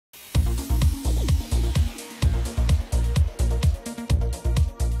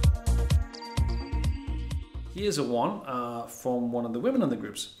here's a one from one of the women in the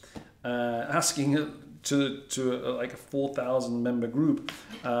groups, asking to like a 4,000 member group.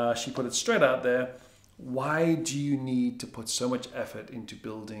 She put it straight out there. Why do you need to put so much effort into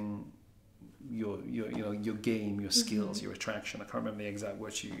building your game, your skills, your attraction? I can't remember the exact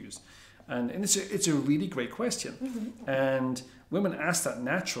words she used. And it's a really great question. And women ask that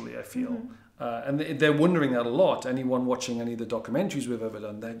naturally, I feel. And they're wondering that a lot. Anyone watching any of the documentaries we've ever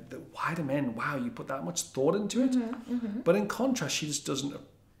done, why do men, wow, you put that much thought into it? But in contrast, she just doesn't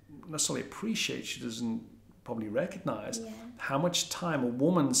necessarily appreciate, she doesn't probably recognize how much time a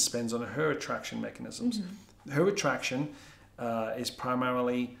woman spends on her attraction mechanisms. Her attraction is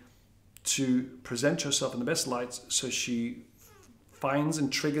primarily to present herself in the best light, so she finds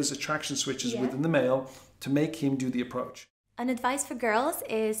and triggers attraction switches within the male to make him do the approach. An advice for girls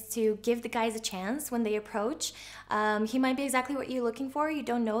is to give the guys a chance when they approach. He might be exactly what you're looking for. You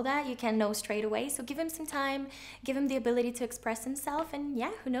don't know that. You can't know straight away. So give him some time, give him the ability to express himself, and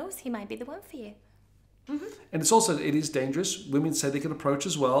yeah, who knows, he might be the one for you. And it is dangerous. Women say they can approach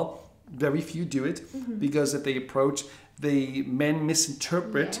as well. Very few do it because if they approach, the men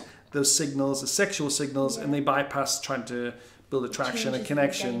misinterpret those signals as sexual signals and they bypass trying to build attraction and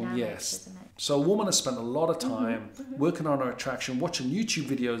connection. Yes. So a woman has spent a lot of time working on her attraction, watching YouTube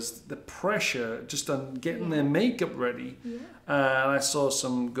videos, the pressure just on getting their makeup ready. And I saw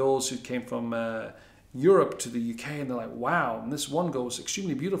some girls who came from Europe to the UK and they're like, wow. And this one girl was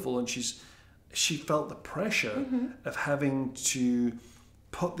extremely beautiful and she felt the pressure of having to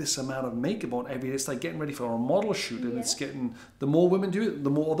put this amount of makeup on every day. It's like getting ready for a model shoot, and it's getting, the more women do it, the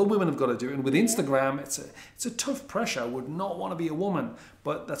more other women have got to do it. And with Instagram, it's a tough pressure. I would not want to be a woman,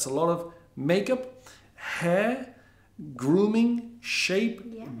 but that's a lot of makeup, hair, grooming,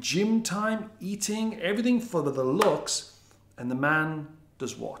 shape, gym time, eating, everything for the looks. And the man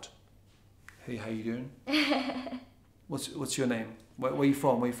does what? Hey, how you doing? What's your name? Where are you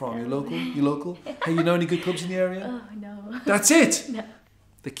from? Where are you from? You local? You local? Hey, you know any good clubs in the area? Oh, no. That's it. No.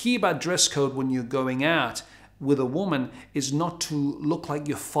 The key about dress code when you're going out with a woman is not to look like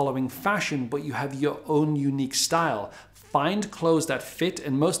you're following fashion, but you have your own unique style. Find clothes that fit,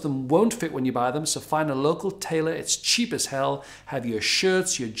 and most of them won't fit when you buy them, so find a local tailor. It's cheap as hell. Have your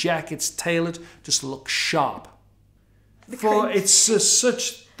shirts, your jackets tailored. Just look sharp. It's just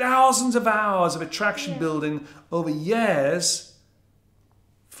such thousands of hours of attraction building over years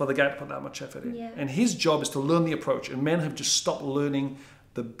for the guy to put that much effort in. And his job is to learn the approach, and men have just stopped learning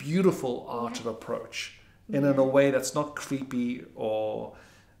the beautiful art of approach in a way that's not creepy or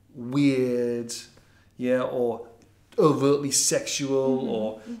weird, or overtly sexual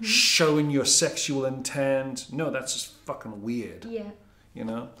or showing your sexual intent. No, that's just fucking weird. You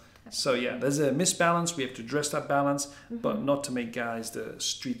know? So yeah, there's a misbalance. We have to address that balance, but not to make guys the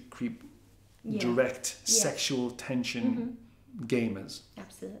street creep, direct sexual tension gamers.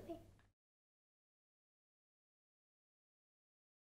 Absolutely.